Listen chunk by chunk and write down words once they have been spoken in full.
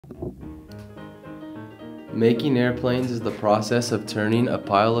Making airplanes is the process of turning a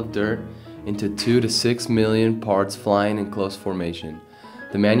pile of dirt into 2 to 6 million parts flying in close formation.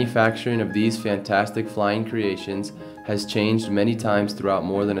 The manufacturing of these fantastic flying creations has changed many times throughout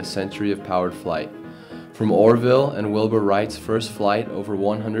more than a century of powered flight. From Orville and Wilbur Wright's first flight over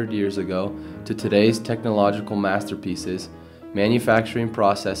 100 years ago to today's technological masterpieces, manufacturing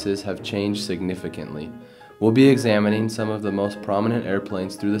processes have changed significantly. We'll be examining some of the most prominent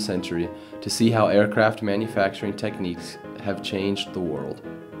airplanes through the century to see how aircraft manufacturing techniques have changed the world.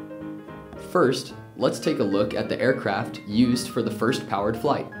 First, let's take a look at the aircraft used for the first powered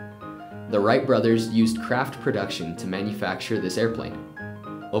flight. The Wright brothers used craft production to manufacture this airplane.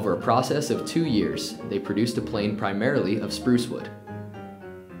 Over a process of 2 years, they produced a plane primarily of spruce wood.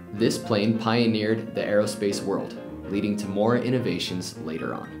 This plane pioneered the aerospace world, leading to more innovations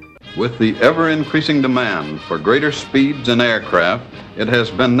later on. With the ever-increasing demand for greater speeds in aircraft, it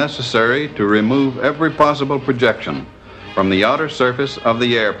has been necessary to remove every possible projection from the outer surface of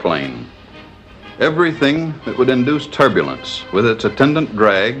the airplane. Everything that would induce turbulence with its attendant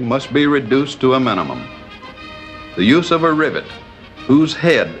drag must be reduced to a minimum. The use of a rivet, whose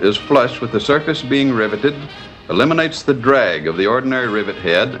head is flush with the surface being riveted, eliminates the drag of the ordinary rivet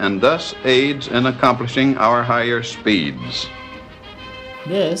head and thus aids in accomplishing our higher speeds.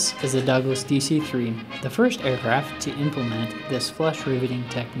 This is the Douglas DC-3, the first aircraft to implement this flush riveting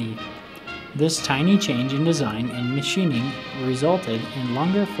technique. This tiny change in design and machining resulted in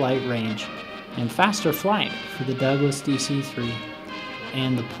longer flight range and faster flight for the Douglas DC-3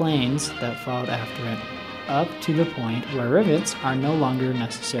 and the planes that followed after it, up to the point where rivets are no longer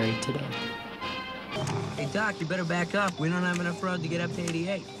necessary today. Hey Doc, you better back up. We don't have enough road to get up to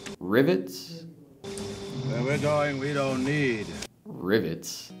 88. Rivets? Where we're going, we don't need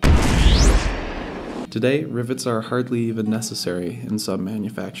rivets. Today, rivets are hardly even necessary in some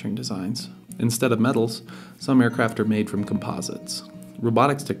manufacturing designs. Instead of metals, some aircraft are made from composites.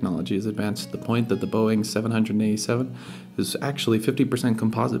 Robotics technology has advanced to the point that the Boeing 787 is actually 50%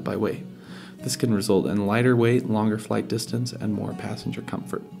 composite by weight. This can result in lighter weight, longer flight distance, and more passenger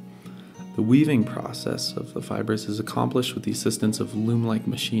comfort. The weaving process of the fibers is accomplished with the assistance of loom-like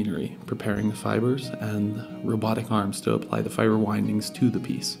machinery, preparing the fibers and robotic arms to apply the fiber windings to the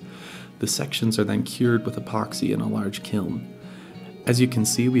piece. The sections are then cured with epoxy in a large kiln. As you can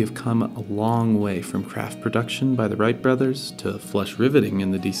see, we have come a long way from craft production by the Wright brothers to flush riveting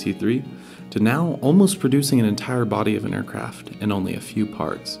in the DC-3 to now almost producing an entire body of an aircraft in only a few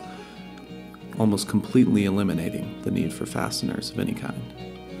parts, almost completely eliminating the need for fasteners of any kind.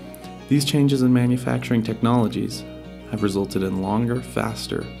 These changes in manufacturing technologies have resulted in longer,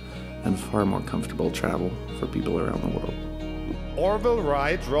 faster, and far more comfortable travel for people around the world. Orville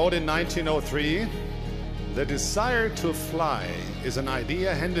Wright wrote in 1903, "The desire to fly is an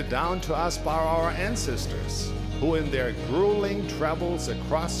idea handed down to us by our ancestors, who in their grueling travels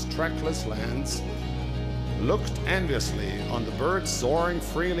across trackless lands looked enviously on the birds soaring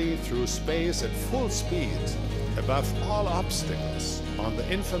freely through space at full speed above all obstacles on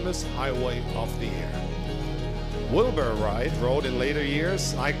the infamous highway of the air." Wilbur Wright wrote in later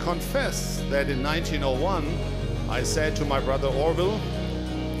years, "I confess that in 1901 I said to my brother Orville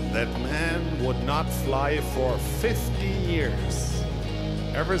that man would not fly for 50 years.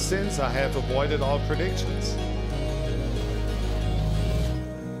 Ever since I have avoided all predictions.